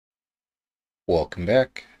Welcome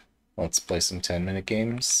back. Let's play some 10-minute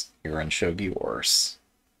games here on Shogi Wars.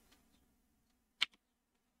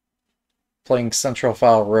 Playing Central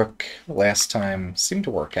File Rook last time seemed to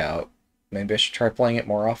work out. Maybe I should try playing it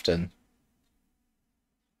more often.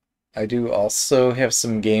 I do also have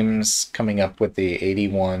some games coming up with the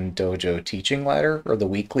 81 Dojo Teaching Ladder, or the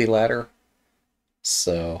weekly ladder.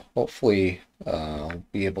 So hopefully I'll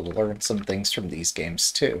be able to learn some things from these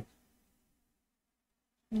games too.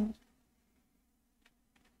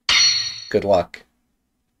 Good luck.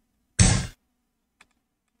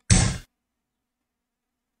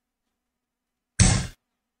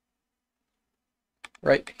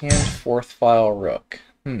 Right hand, fourth file, rook.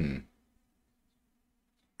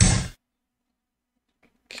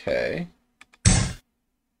 Okay.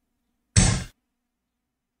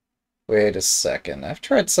 Wait a second. I've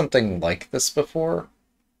tried something like this before.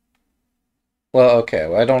 Well, okay,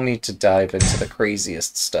 well, I don't need to dive into the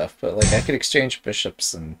craziest stuff, but like I could exchange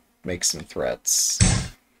bishops and make some threats.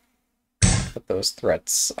 But those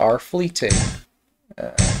threats are fleeting.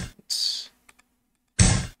 It's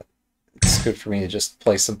good for me to just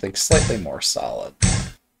play something slightly more solid.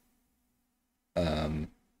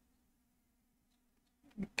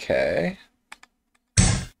 Okay.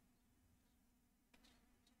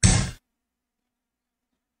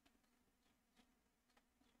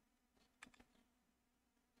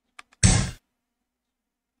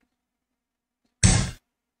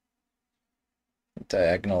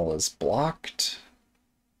 Diagonal is blocked.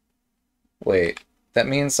 Wait, that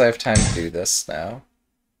means I have time to do this now.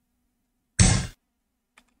 And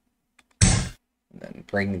then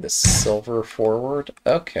bring the silver forward.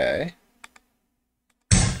 Okay.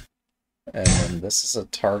 And then this is a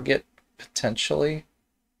target, potentially.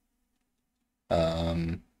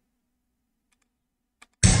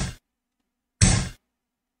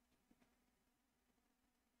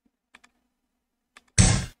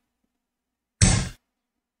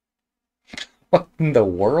 What in the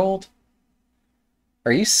world?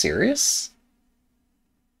 Are you serious?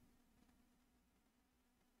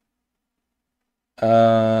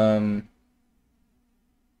 Am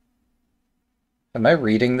I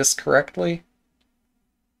reading this correctly?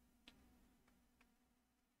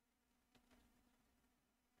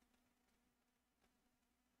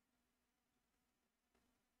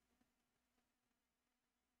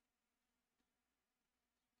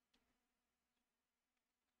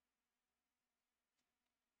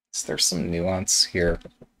 Is there some nuance here?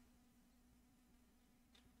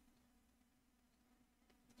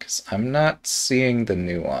 Because I'm not seeing the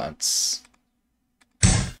nuance.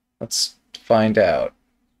 Let's find out.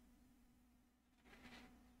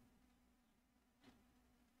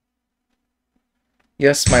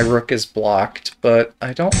 Yes, my rook is blocked, but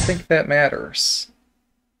I don't think that matters.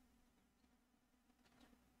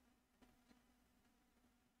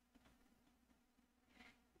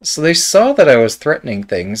 So they saw that I was threatening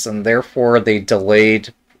things, and therefore they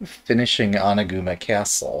delayed finishing Oniguma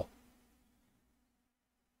Castle.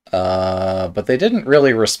 But they didn't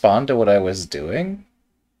really respond to what I was doing,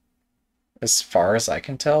 as far as I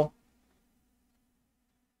can tell.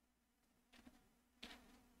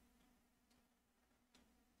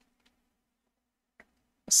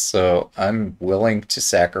 So I'm willing to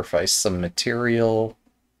sacrifice some material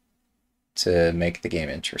to make the game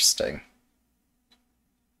interesting.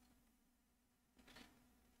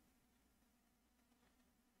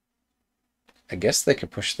 I guess they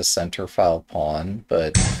could push the center file pawn,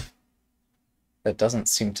 but that doesn't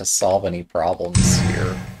seem to solve any problems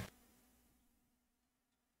here.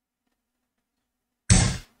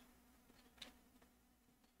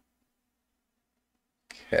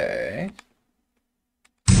 Okay.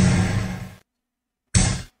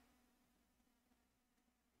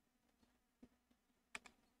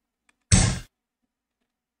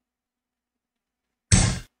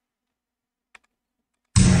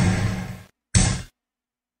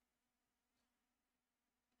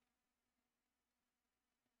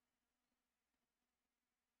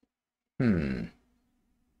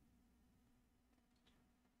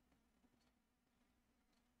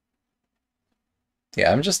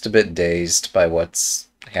 Yeah, I'm just a bit dazed by what's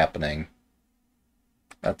happening.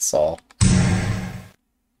 That's all.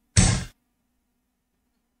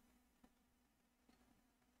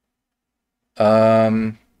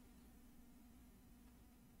 I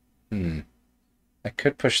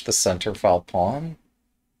could push the center file pawn.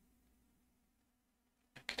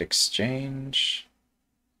 I could exchange.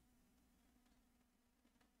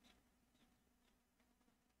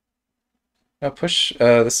 No, push,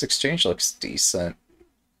 this exchange looks decent.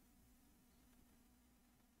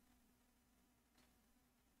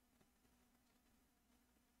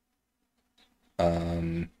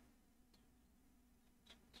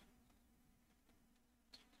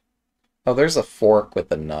 Oh, there's a fork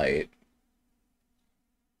with a knight.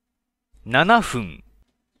 7分。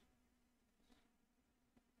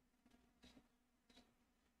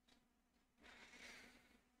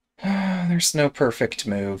There's no perfect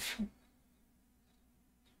move.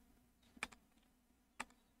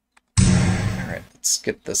 Alright, let's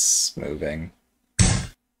get this moving.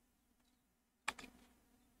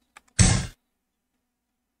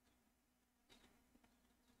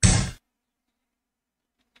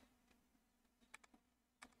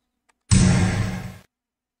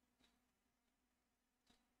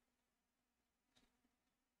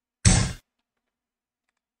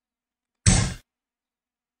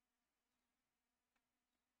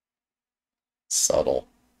 Subtle.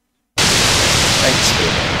 Thanks,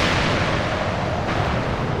 dude.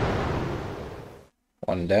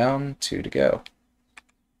 One down, two to go.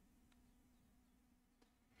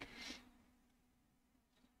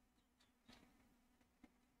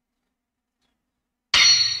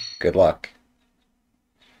 Good luck.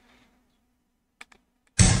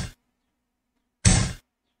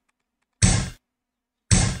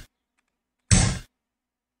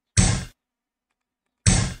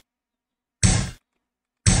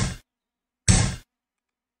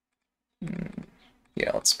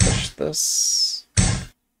 Yeah, let's push this.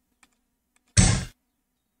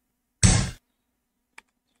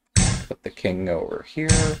 Put the king over here.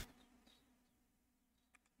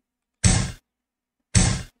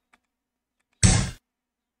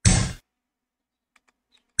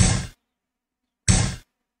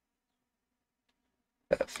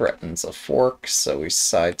 That threatens a fork, so we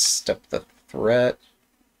sidestep the threat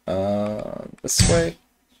this way.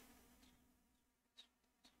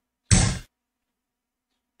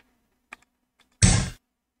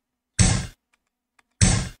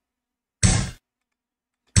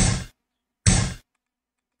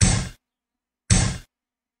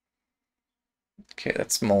 Okay,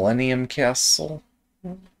 that's Millennium Castle.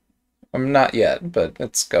 I'm not yet, but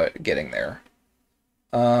it's getting there.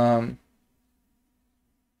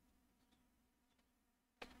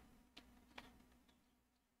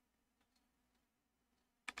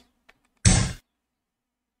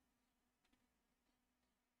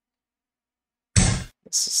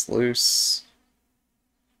 This is loose.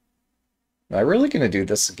 Am I really gonna do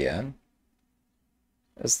this again?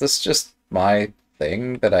 Is this just my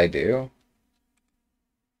thing that I do?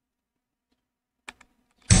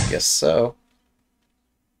 Guess so.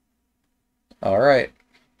 Alright.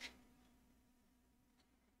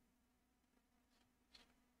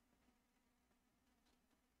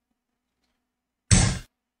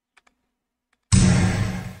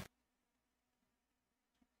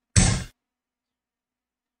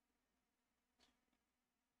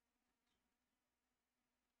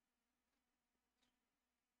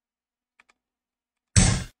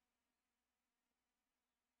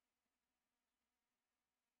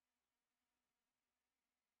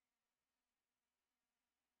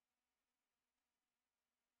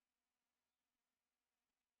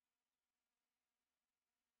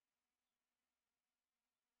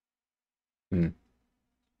 Hmm.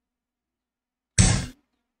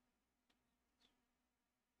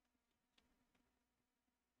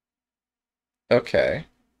 Okay.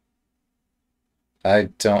 I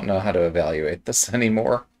don't know how to evaluate this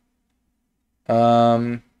anymore.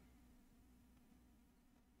 Um,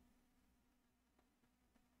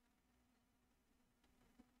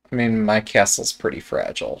 I mean, my castle's pretty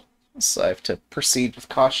fragile, so I have to proceed with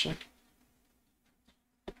caution.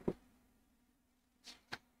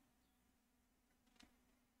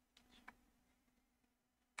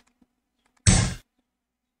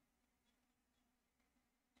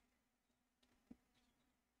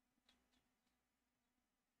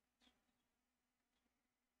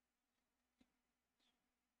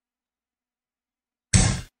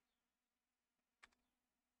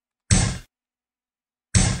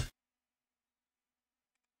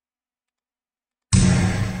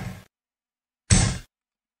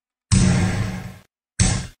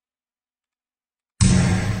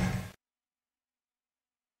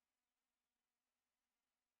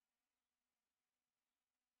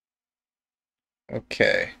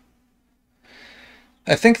 Okay.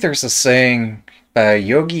 I think there's a saying by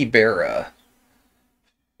Yogi Berra.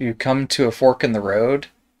 You come to a fork in the road,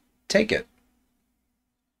 take it.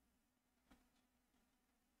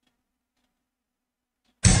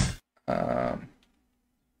 Um,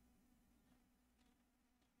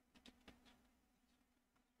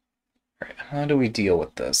 Alright, how do we deal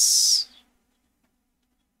with this?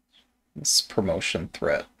 This promotion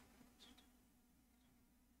threat.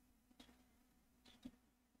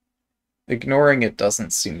 ignoring it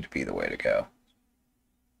doesn't seem to be the way to go.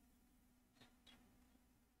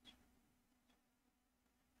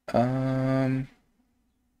 Um...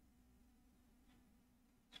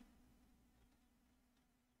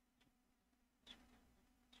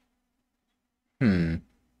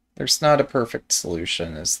 There's not a perfect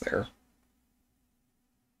solution, is there?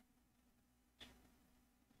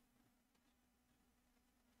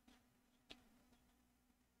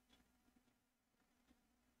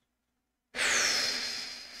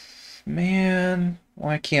 Man,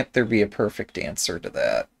 why can't there be a perfect answer to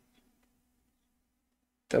that?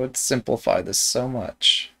 That would simplify this so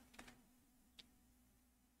much.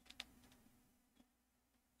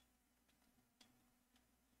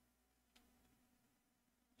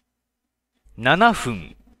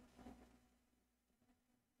 $7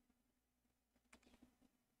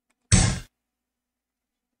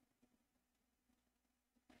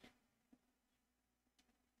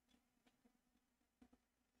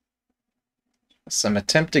 So I'm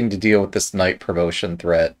attempting to deal with this knight promotion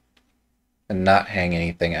threat and not hang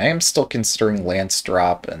anything. I am still considering lance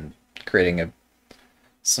drop and creating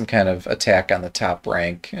some kind of attack on the top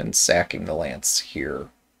rank and sacking the lance here,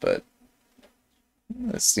 but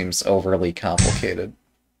this seems overly complicated.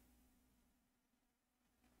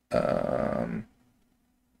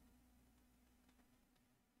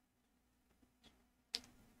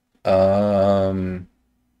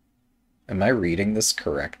 Am I reading this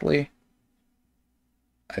correctly?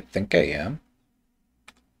 I think I am.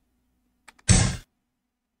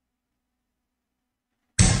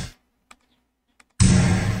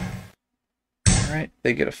 Alright,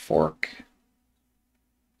 they get a fork.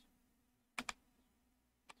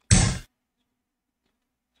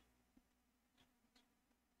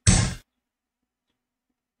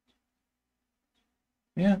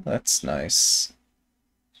 Yeah, that's nice.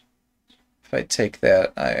 If I take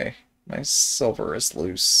that, my silver is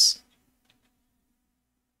loose.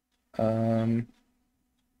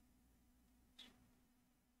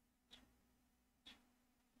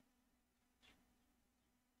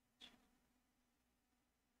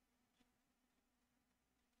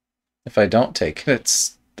 If I don't take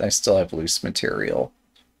it, I still have loose material.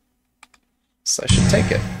 So I should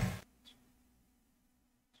take it.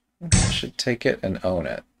 I should take it and own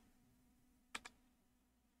it.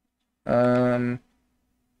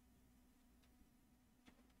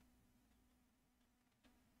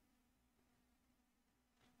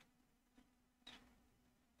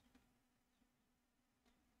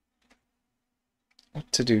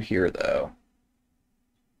 What to do here, though?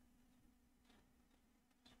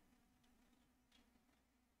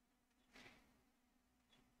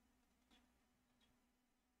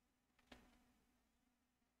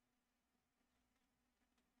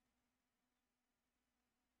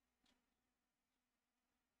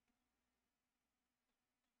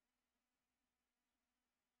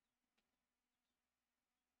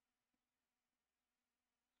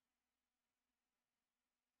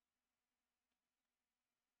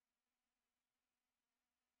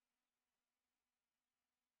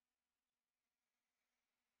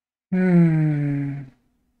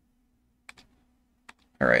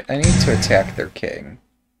 Alright, I need to attack their king.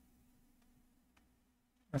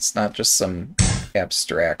 That's not just some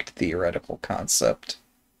abstract theoretical concept.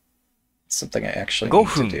 It's something I actually need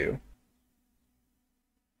to do.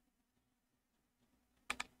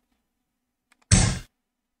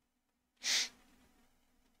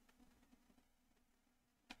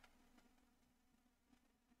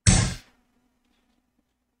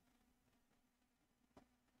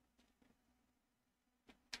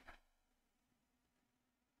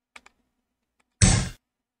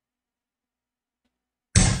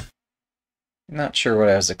 Not sure what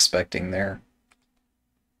I was expecting there.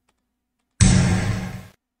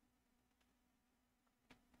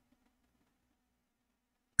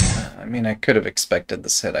 I mean, I could have expected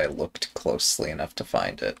this hit. I looked closely enough to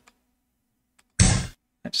find it.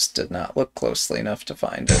 I just did not look closely enough to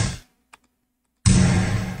find it.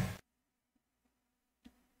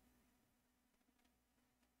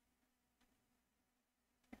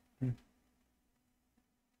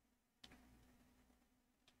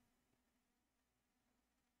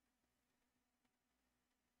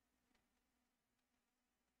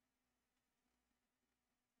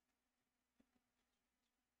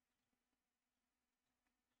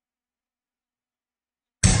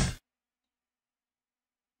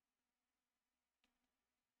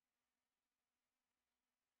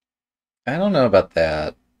 I don't know about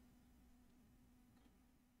that.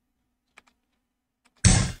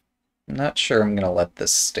 I'm not sure I'm going to let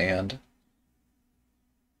this stand.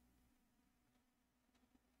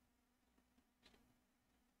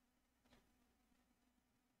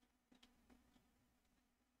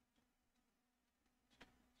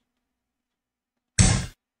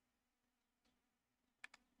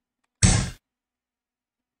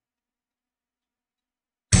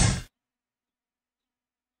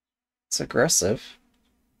 It's aggressive.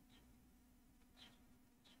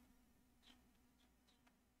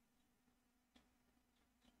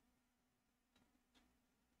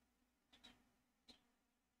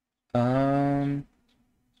 Um...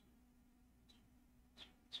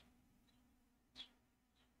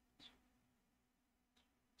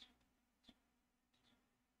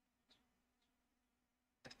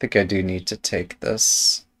 I think I do need to take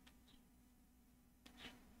this.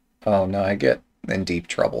 Oh no, I get in deep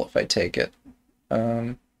trouble if I take it.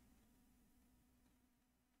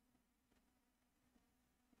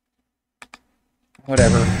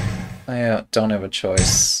 Whatever. I don't have a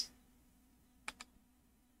choice.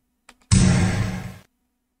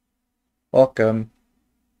 Welcome.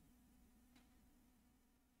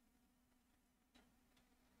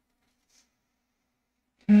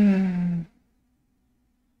 Hmm.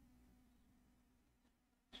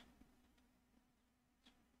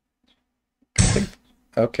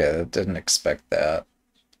 Okay, I didn't expect that.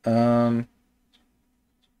 Um...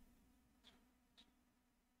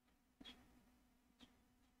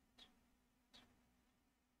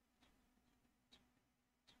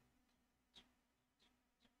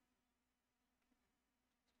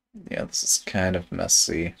 Yeah, this is kind of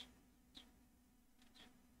messy.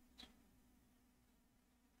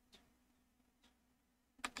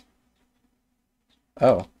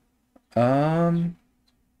 Oh.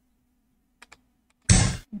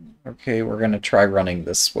 Okay, we're gonna try running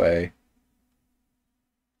this way.3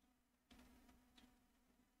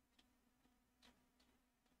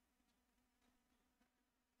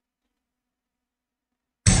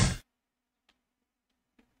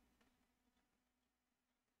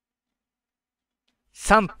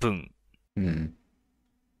分。Hmm.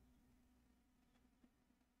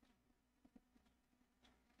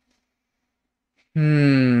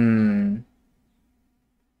 Hmm.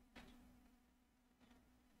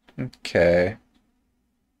 Okay.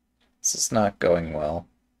 This is not going well.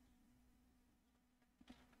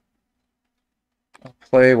 I'll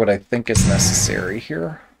play what I think is necessary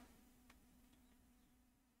here.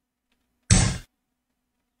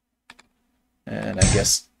 And I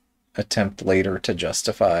guess attempt later to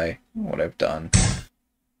justify what I've done.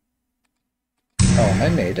 Oh, I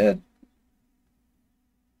made it?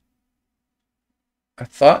 I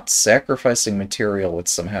thought sacrificing material would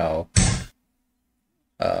somehow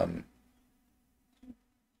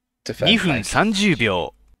defend 2分 my... 30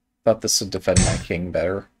秒。Thought this would defend my king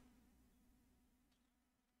better.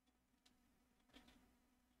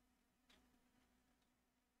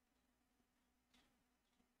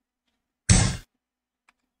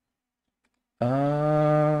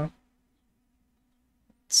 Let's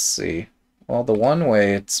see. Well, the one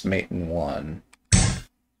way it's mate in one.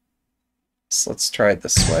 So let's try it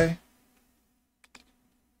this way.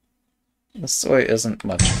 This way isn't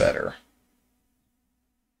much better.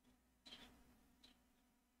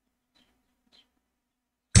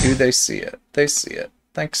 Do they see it? They see it.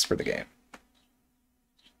 Thanks for the game.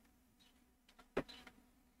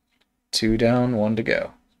 2 down, 1 to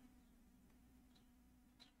go.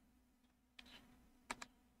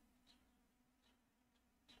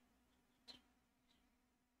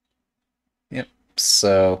 Yep,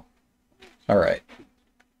 so... Alright.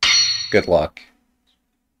 Good luck.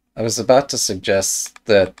 I was about to suggest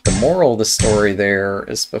that the moral of the story there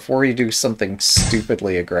is before you do something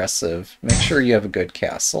stupidly aggressive, make sure you have a good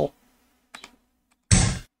castle.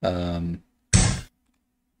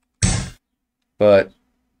 But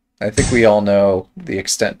I think we all know the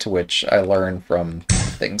extent to which I learn from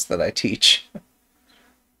things that I teach.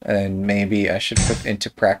 And maybe I should put into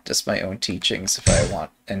practice my own teachings if I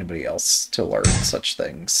want anybody else to learn such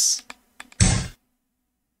things.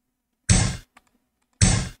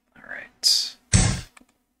 Alright.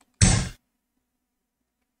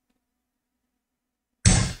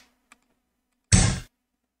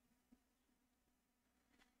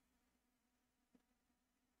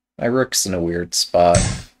 My rook's in a weird spot.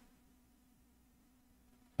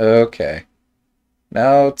 Okay.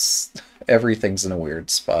 Now it's... everything's in a weird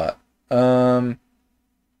spot.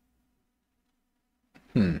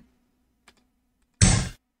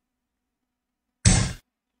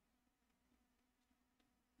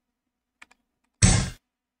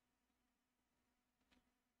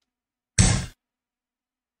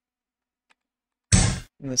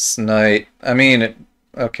 This knight... I mean,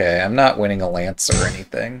 okay, I'm not winning a lance or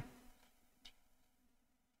anything.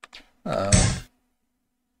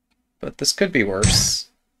 But this could be worse.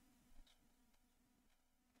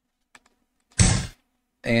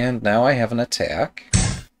 And now I have an attack.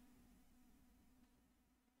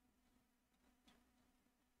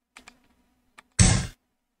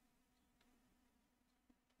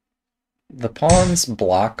 The pawns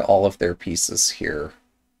block all of their pieces here.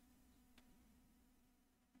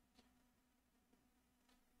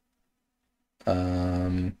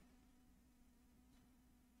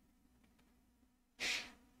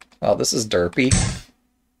 Wow, this is derpy.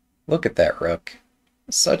 Look at that rook.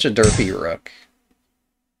 Such a derpy rook.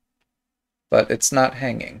 But it's not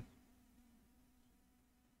hanging.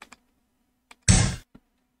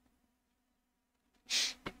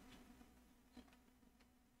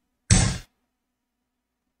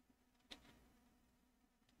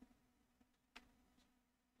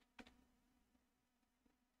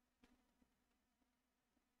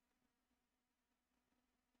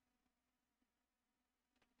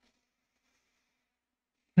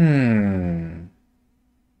 Hmm.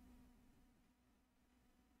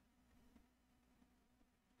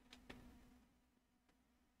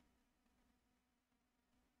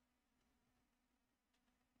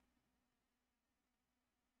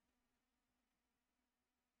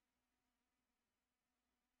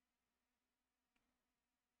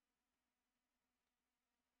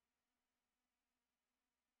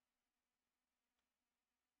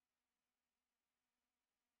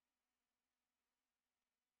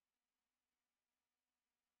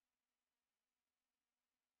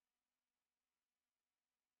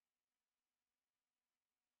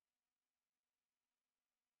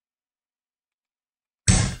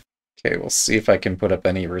 Okay, we'll see if I can put up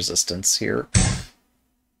any resistance here.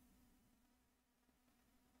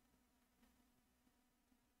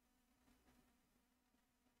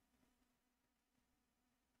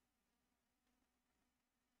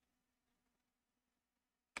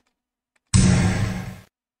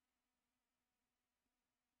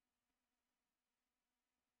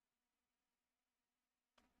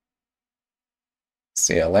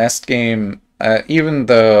 So yeah, last game, even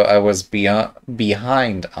though I was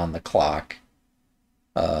behind on the clock,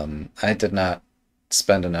 I did not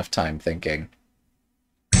spend enough time thinking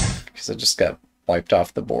because I just got wiped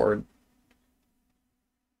off the board.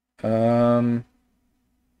 Not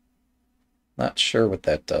sure what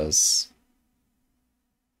that does.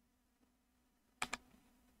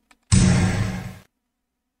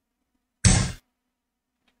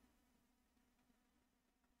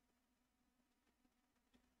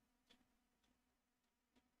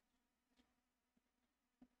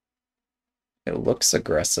 It looks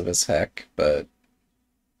aggressive as heck, but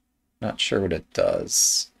not sure what it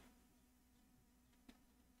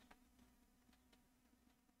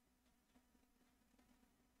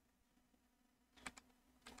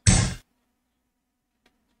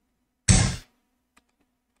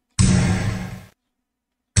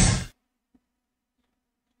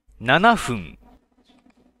分。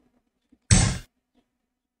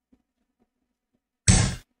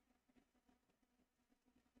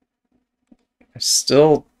I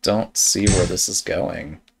still don't see where this is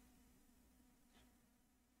going.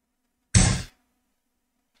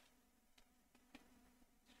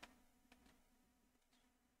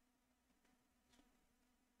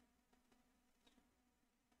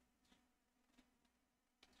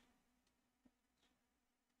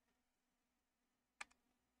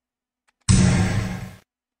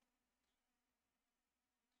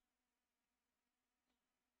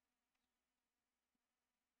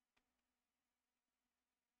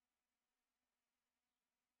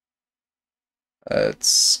 It's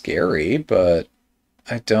scary, but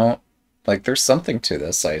I don't... Like, there's something to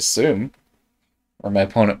this, I assume. Or my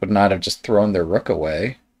opponent would not have just thrown their rook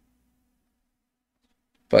away.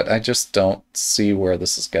 But I just don't see where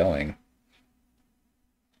this is going.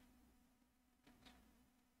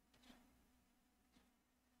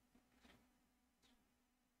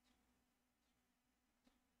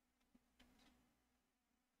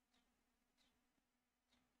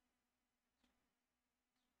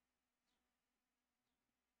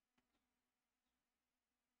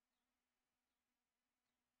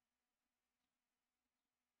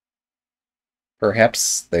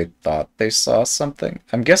 Perhaps they thought they saw something.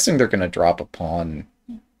 I'm guessing they're going to drop a pawn.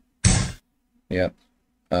 Yep.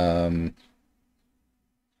 Because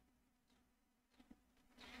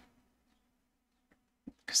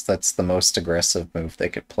that's the most aggressive move they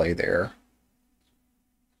could play there.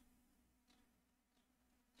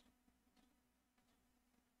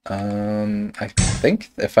 I think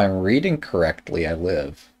if I'm reading correctly, I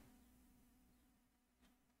live.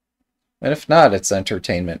 And if not, it's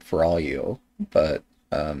entertainment for all you. But,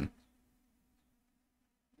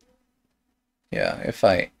 yeah, if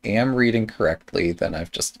I am reading correctly, then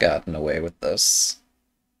I've just gotten away with this.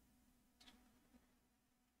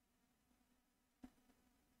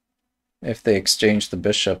 If they exchange the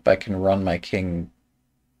bishop, I can run my king...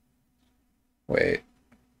 Wait.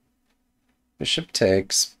 Bishop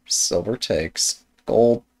takes, silver takes,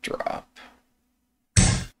 gold drop.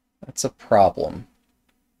 That's a problem.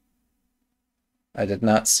 I did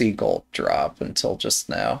not see gold drop until just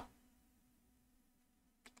now.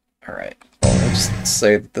 Alright, well, I'll just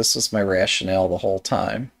say that this was my rationale the whole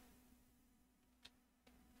time.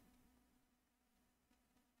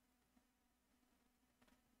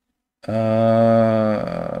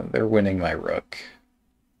 They're winning my rook.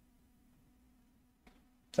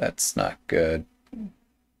 That's not good.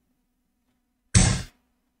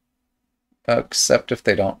 Except if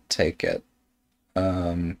they don't take it.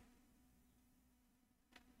 I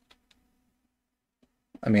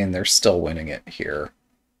mean, they're still winning it here.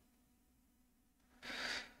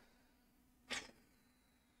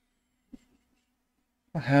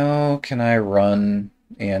 How can I run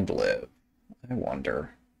and live? I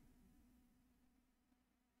wonder.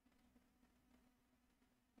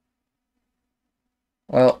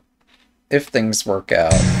 Well, if things work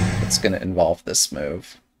out, it's going to involve this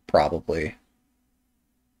move, probably.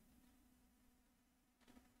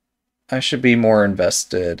 I should be more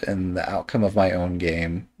invested in the outcome of my own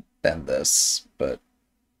game than this, but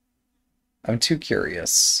I'm too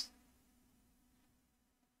curious.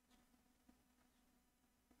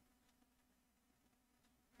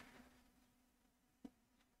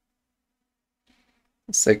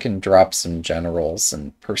 So I can drop some generals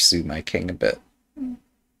and pursue my king a bit.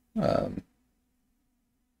 Um,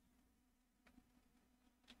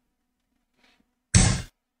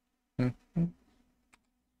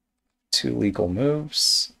 two legal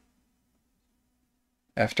moves.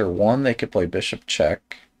 After one, they could play bishop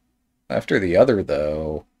check. After the other,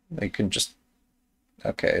 though, they can just...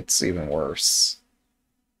 Okay, it's even worse.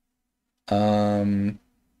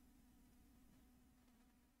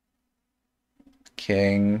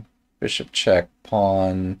 King, bishop check,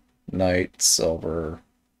 pawn, knight, silver.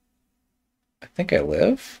 I think I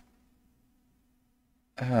live?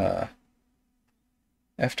 After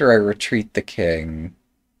I retreat the king,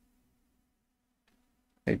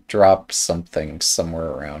 I drop something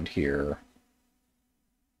somewhere around here.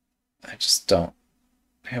 I just don't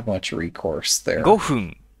have much recourse there. 5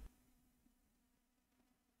分。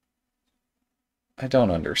I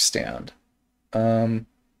don't understand.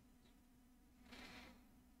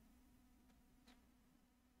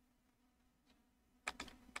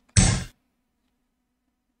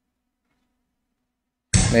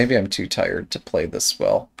 Maybe I'm too tired to play this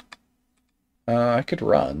well. I could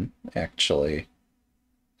run, actually.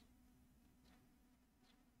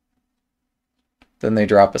 Then they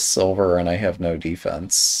drop a silver and I have no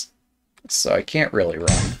defense. So I can't really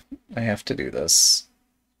run. I have to do this.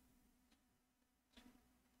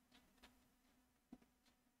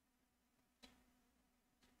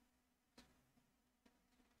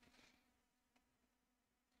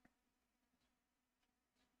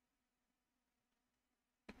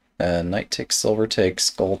 Knight takes, silver takes,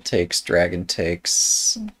 gold takes, dragon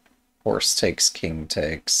takes, horse takes, king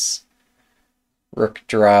takes. Rook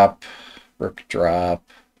drop, rook drop.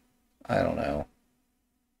 I don't know.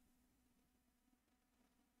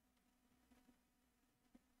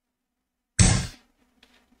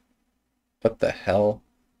 What the hell?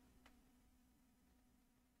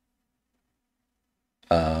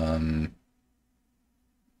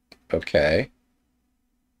 Okay.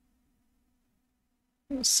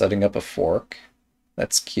 Setting up a fork.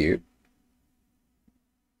 That's cute.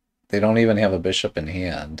 They don't even have a bishop in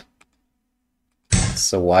hand.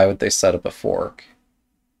 So why would they set up a fork?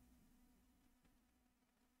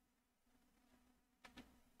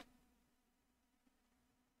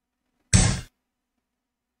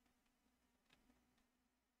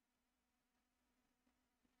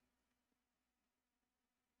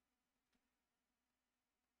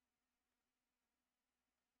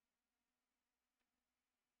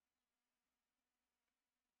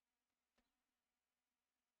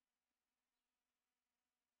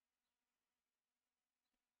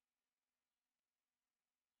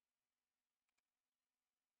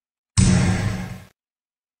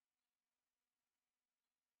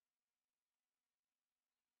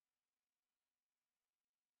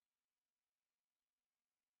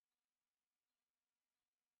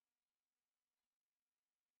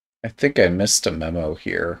 I think I missed a memo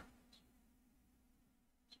here.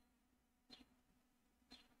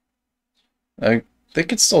 They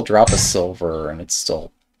could still drop a silver, and it's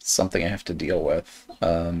still something I have to deal with.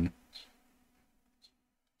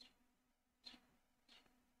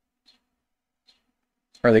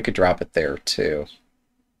 Or they could drop it there, too.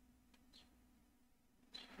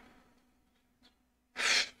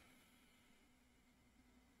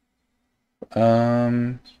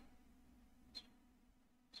 Um...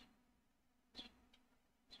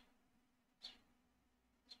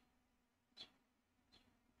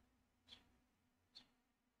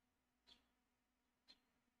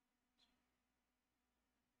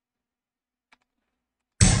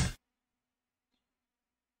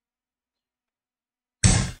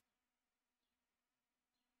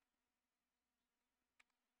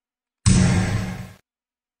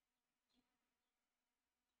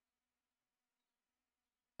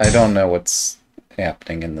 I don't know what's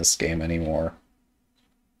happening in this game anymore.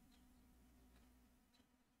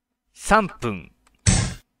 3分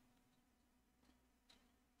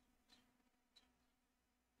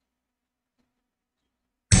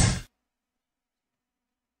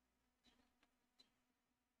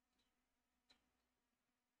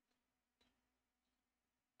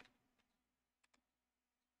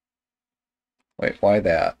Wait, why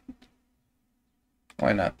that?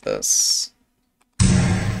 Why not this?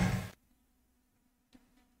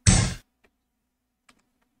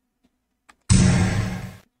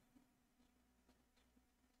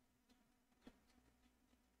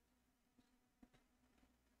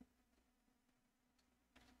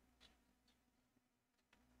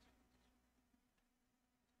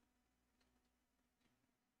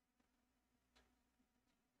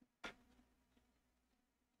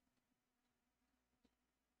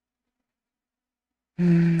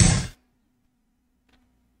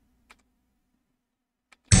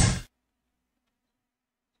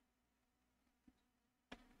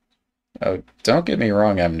 Oh, don't get me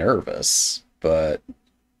wrong, I'm nervous, but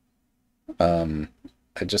I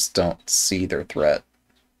just don't see their threat.2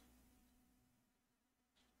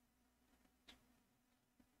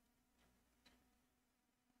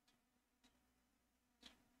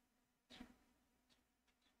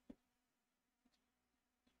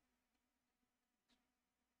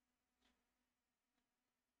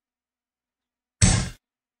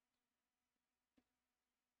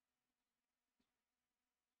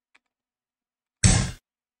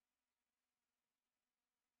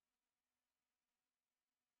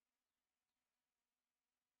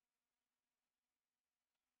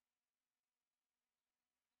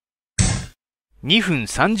分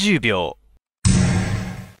30秒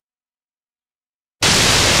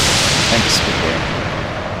Thanks for game.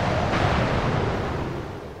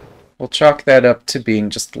 We'll chalk that up to being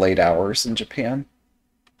just late hours in Japan.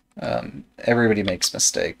 Everybody makes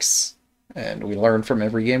mistakes, and we learn from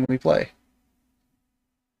every game we play.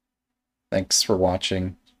 Thanks for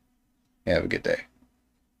watching. Have a good day.